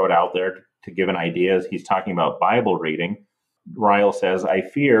to throw it out there to give an idea, is he's talking about Bible reading. Ryle says, "I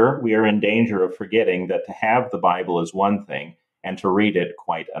fear we are in danger of forgetting that to have the Bible is one thing and to read it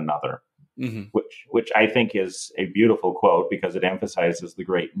quite another." Mm-hmm. Which I think is a beautiful quote, because it emphasizes the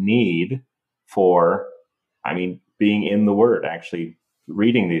great need for, being in the Word, actually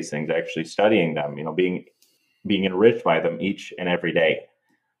reading these things, actually studying them, being enriched by them each and every day.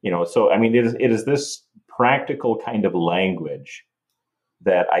 So it is this practical kind of language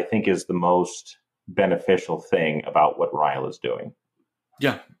that I think is the most beneficial thing about what Ryle is doing.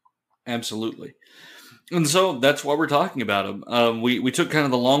 Yeah, absolutely. And so that's why we're talking about him. We took kind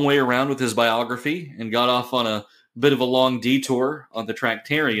of the long way around with his biography and got off on a bit of a long detour on the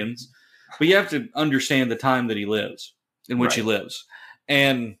Tractarians. But you have to understand the time that he lives, in which he lives.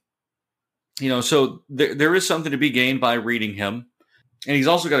 And, so there is something to be gained by reading him. And he's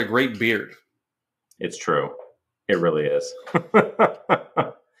also got a great beard. It's true. It really is.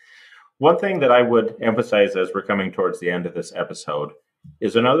 One thing that I would emphasize as we're coming towards the end of this episode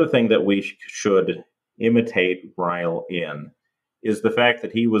is another thing that we should imitate Ryle in is the fact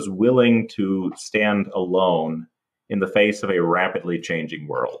that he was willing to stand alone in the face of a rapidly changing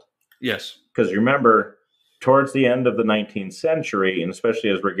world. Yes. Because remember, towards the end of the 19th century, and especially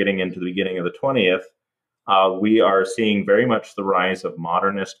as we're getting into the beginning of the 20th, we are seeing very much the rise of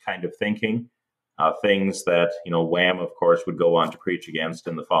modernist kind of thinking, things that, Wham, of course, would go on to preach against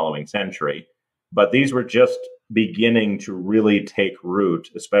in the following century. But these were just beginning to really take root,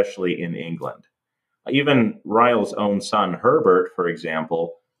 especially in England. Even Ryle's own son, Herbert, for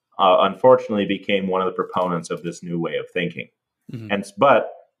example, unfortunately became one of the proponents of this new way of thinking. Mm-hmm.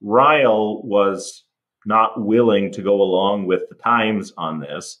 But Ryle was not willing to go along with the times on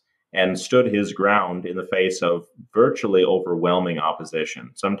this and stood his ground in the face of virtually overwhelming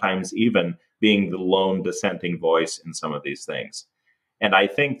opposition, sometimes even being the lone dissenting voice in some of these things. And I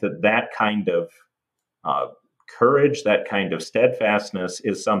think that kind of courage, that kind of steadfastness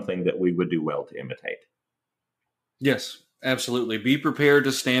is something that we would do well to imitate. Yes, absolutely. Be prepared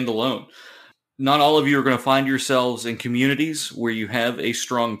to stand alone. Not all of you are going to find yourselves in communities where you have a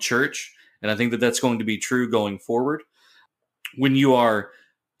strong church, and I think that that's going to be true going forward. When you are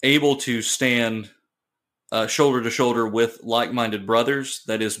able to stand shoulder to shoulder with like-minded brothers,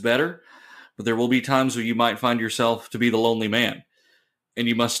 that is better. But there will be times where you might find yourself to be the lonely man, and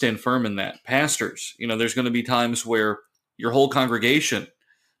you must stand firm in that. Pastors, there's going to be times where your whole congregation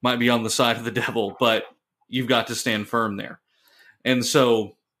might be on the side of the devil, but you've got to stand firm there. And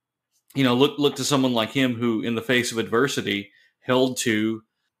so, look to someone like him who, in the face of adversity, held to,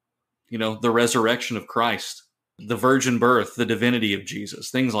 the resurrection of Christ, the virgin birth, the divinity of Jesus,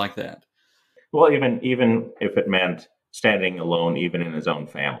 things like that. Well, even if it meant standing alone, even in his own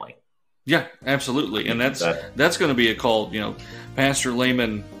family. Yeah, absolutely. And that's going to be a call, pastor,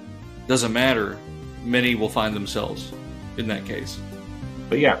 layman, doesn't matter. Many will find themselves in that case.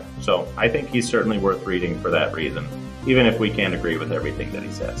 But yeah, so I think he's certainly worth reading for that reason, even if we can't agree with everything that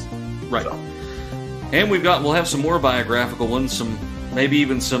he says. Right. So. And we'll have some more biographical ones, maybe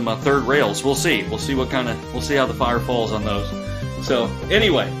even some third rails. We'll see. We'll see how the fire falls on those. So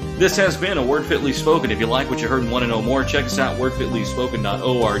anyway, this has been A Word Fitly Spoken. If you like what you heard and want to know more, check us out,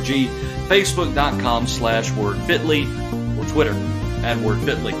 wordfitlyspoken.org, facebook.com/wordfitly, or Twitter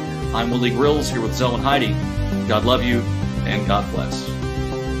 @wordfitly. I'm Willie Grills here with Zelwyn and Heide. God love you, and God bless.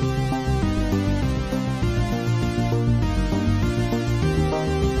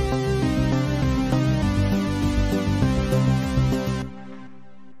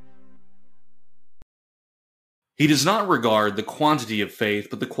 He does not regard the quantity of faith,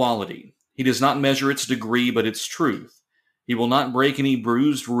 but the quality. He does not measure its degree, but its truth. He will not break any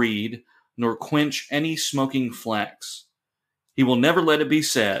bruised reed, nor quench any smoking flax. He will never let it be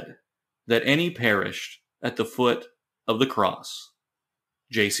said that any perished at the foot of the cross.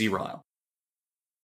 J.C. Ryle.